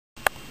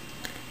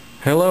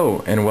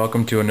Hello and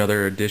welcome to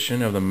another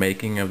edition of the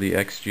making of the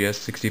XGS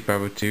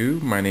 6502.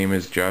 My name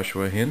is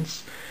Joshua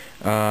Hintz.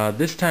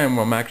 This time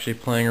I'm actually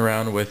playing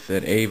around with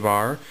an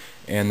AVR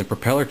and the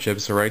propeller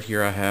chip. So right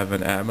here I have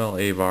an Atmel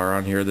AVR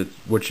on here,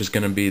 which is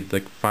going to be the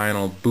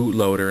final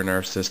bootloader in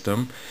our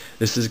system.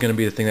 This is going to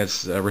be the thing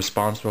that's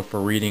responsible for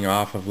reading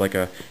off of like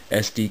a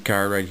SD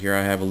card. Right here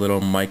I have a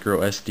little micro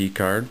SD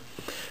card.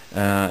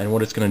 And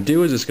what it's going to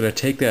do is it's going to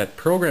take that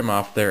program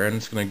off there and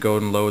it's going to go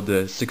and load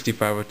the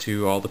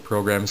 6502, all the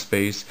program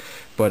space.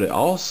 But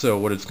also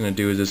what it's going to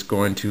do is it's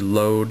going to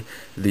load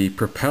the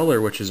propeller,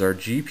 which is our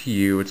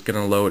GPU. It's going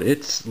to load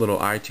its little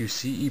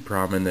I2C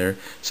EEPROM in there,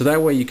 so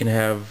that way you can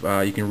have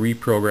you can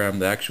reprogram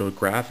the actual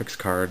graphics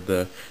card,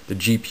 the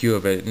GPU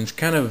of it. And it's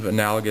kind of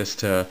analogous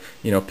to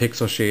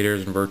pixel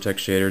shaders and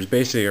vertex shaders,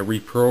 basically a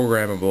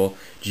reprogrammable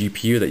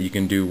GPU that you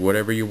can do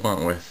whatever you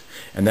want with.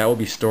 And that will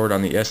be stored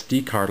on the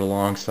SD card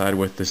alongside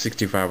with the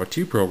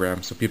 6502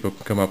 program, so people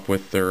can come up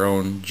with their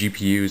own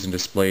GPUs and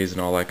displays and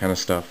all that kind of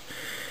stuff.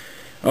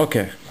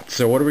 Okay,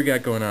 so what do we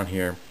got going on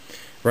here?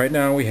 Right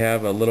now we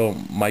have a little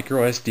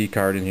micro SD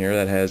card in here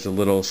that has a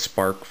little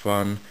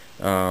SparkFun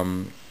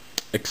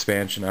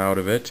expansion out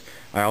of it.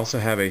 I also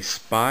have a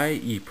SPI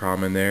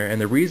EEPROM in there,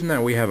 and the reason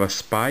that we have a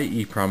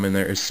SPI EEPROM in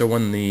there is so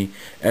when the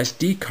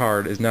SD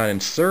card is not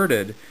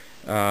inserted,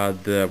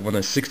 when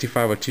the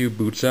 6502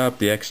 boots up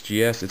the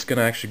XGS, it's going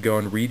to actually go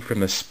and read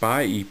from the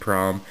SPI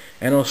EEPROM,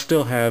 and it'll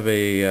still have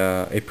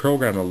a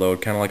program to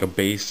load, kind of like a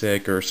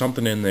BASIC or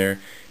something in there,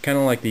 kind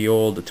of like the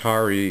old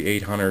Atari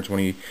 800s.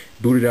 When you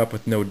booted up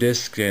with no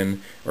disk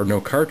in or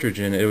no cartridge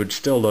in, it would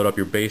still load up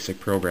your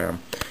BASIC program.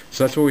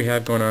 So that's what we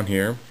have going on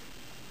here.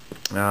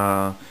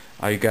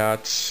 I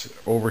got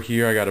over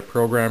here, I got a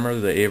programmer,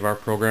 the AVR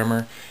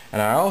programmer,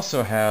 and I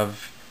also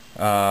have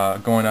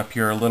going up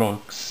here a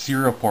little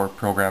serial port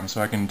program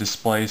so I can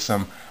display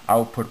some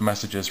output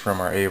messages from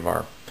our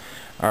AVR.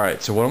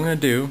 Alright, so what I'm going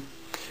to do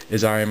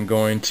is I am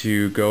going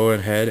to go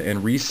ahead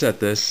and reset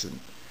this,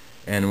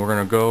 and we're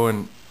going to go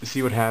and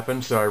see what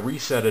happens. So I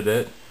resetted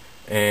it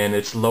and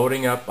it's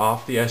loading up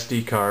off the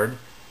SD card,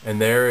 and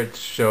there it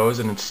shows,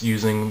 and it's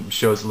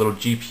shows a little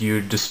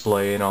GPU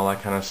display and all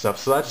that kind of stuff.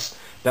 So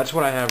that's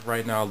what I have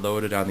right now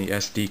loaded on the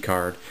SD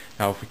card.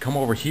 Now if we come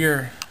over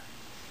here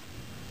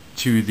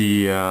to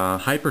the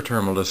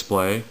hyperterminal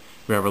display,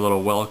 we have a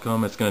little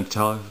welcome. It's going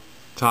to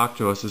talk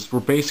to us. We're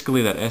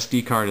basically, that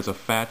SD card is a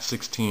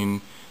FAT16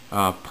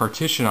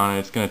 partition on it.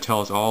 It's going to tell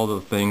us all the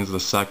things: the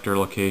sector,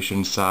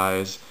 location,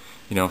 size,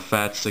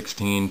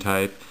 FAT16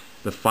 type,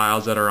 the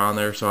files that are on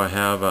there. So I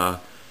have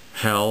a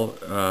HEL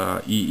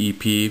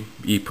EEP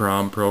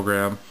EEPROM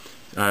program.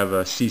 I have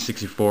a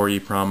C64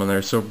 EEPROM in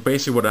there. So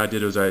basically what I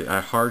did was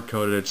I hard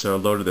coded it, so I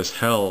loaded this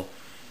HEL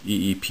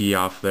EEP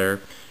off there.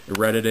 It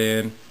read it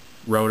in,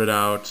 wrote it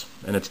out,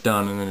 and it's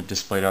done, and then it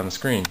displayed on the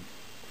screen.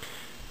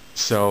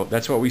 So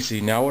that's what we see.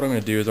 Now what I'm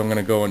going to do is I'm going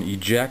to go and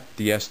eject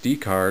the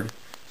SD card.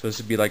 So this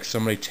would be like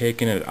somebody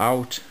taking it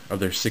out of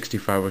their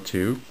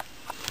 6502.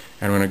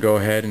 And I'm going to go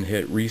ahead and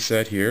hit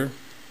reset here,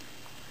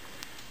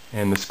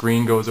 and the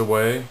screen goes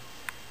away,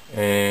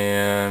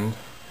 and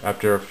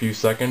after a few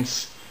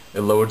seconds it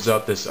loads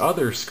up this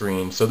other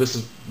screen. So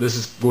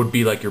this would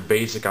be like your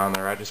BASIC on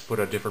there. I just put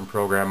a different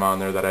program on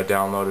there that I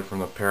downloaded from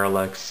the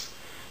Parallax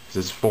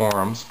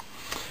forums.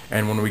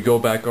 And when we go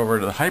back over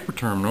to the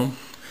hyperterminal,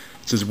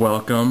 it says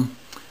welcome,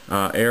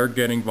 error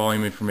getting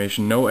volume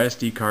information, no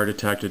SD card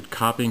detected,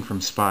 copying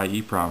from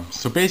SPI EEPROM.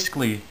 So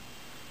basically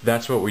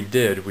that's what we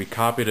did. We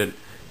copied it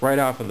right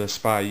off of the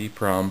SPI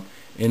EEPROM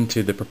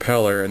into the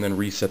propeller and then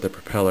reset the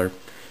propeller.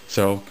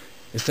 So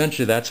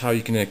essentially that's how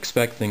you can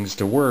expect things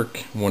to work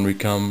when we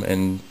come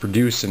and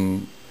produce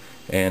and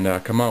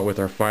come out with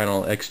our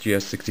final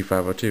XGS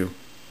 6502.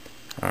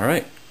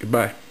 Alright,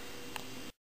 goodbye.